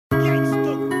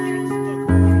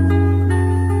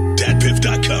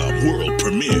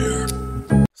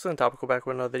Sudden topical back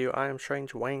with another video. I am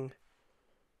Strange Wang.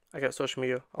 I got social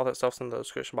media, all that stuff's in the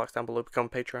description box down below. Become a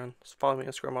Patreon. Just follow me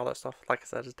on Instagram, all that stuff. Like I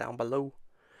said, is down below.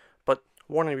 But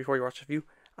warning before you watch the review,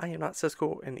 I am not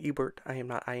Cisco and Ebert. I am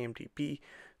not IMDb.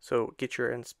 So get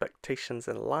your expectations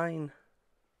in line,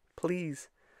 please.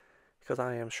 Because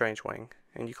I am Strange Wang.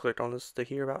 And you clicked on this to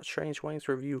hear about Strange Wang's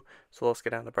review. So let's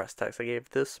get down to brass tacks. I gave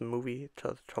this movie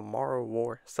to Tomorrow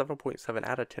War 7.7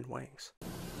 out of 10 Wangs.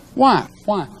 Why?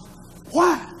 Why?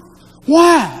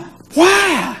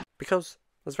 Because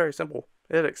it's very simple.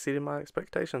 It exceeded my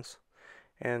expectations.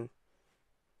 And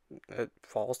it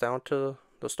falls down to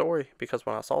the story. Because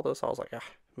when I saw this, I was like,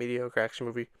 mediocre action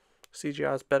movie.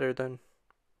 CGI is better than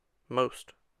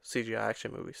most CGI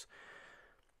action movies.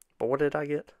 But what did I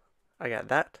get? I got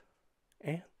that.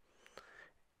 And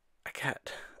I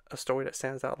got a story that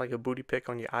stands out like a booty pic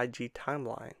on your IG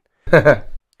timeline.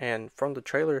 And from the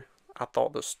trailer, I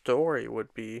thought the story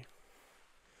would be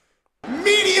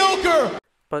Mediocre!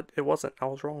 But it wasn't. I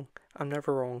was wrong. I'm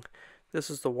never wrong.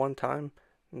 This is the one time,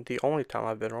 the only time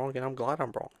I've been wrong, and I'm glad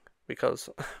I'm wrong. Because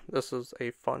this is a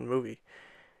fun movie.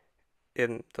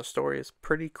 And the story is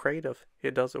pretty creative.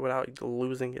 It does it without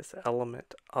losing its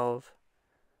element of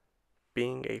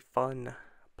being a fun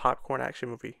popcorn action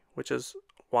movie. Which is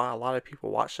why a lot of people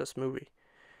watch this movie.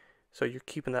 So you're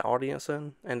keeping that audience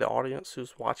in, and the audience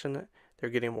who's watching it,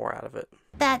 they're getting more out of it.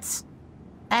 That's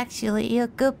actually a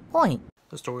good point.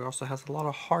 The story also has a lot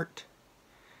of heart.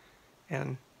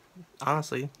 And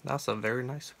honestly, that's a very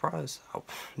nice surprise. I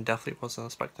definitely wasn't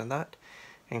expecting that.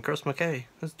 And Chris McKay,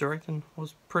 his directing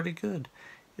was pretty good.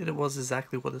 It was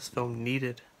exactly what this film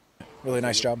needed. Really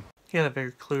nice job. He had a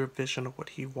very clear vision of what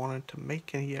he wanted to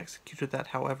make, and he executed that.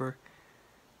 However,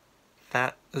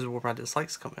 that is where my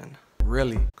dislikes come in.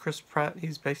 Really? Chris Pratt,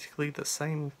 he's basically the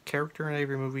same character in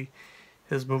every movie.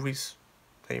 His movies,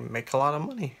 they make a lot of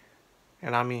money.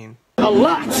 And I mean, a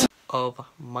lot of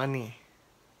money.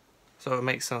 So it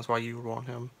makes sense why you would want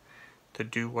him to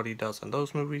do what he does in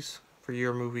those movies for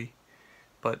your movie.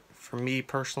 But for me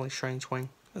personally, Strange Wing,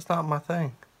 it's not my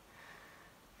thing.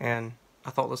 And I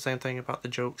thought the same thing about the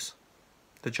jokes.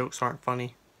 The jokes aren't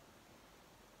funny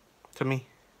to me.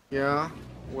 Yeah,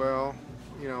 well,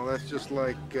 you know, that's just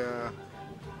like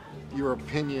your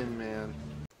opinion, man.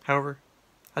 However,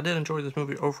 I did enjoy this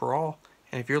movie overall.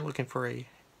 And if you're looking for a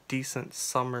decent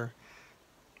summer,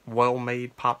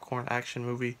 well-made popcorn action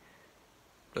movie,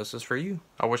 this is for you.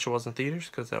 I wish it was in theaters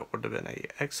because that would have been an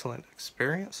excellent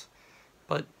experience.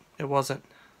 But it wasn't.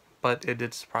 But it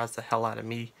did surprise the hell out of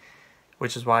me,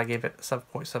 which is why I gave it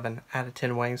 7.7 out of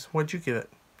 10 Wangs. What'd you give it?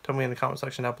 Tell me in the comment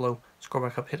section down below. Scroll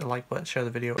back up, hit the like button, share the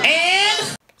video,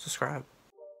 and subscribe.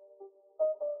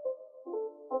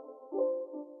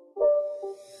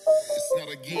 It's not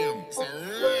a game, it's a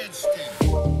rich thing.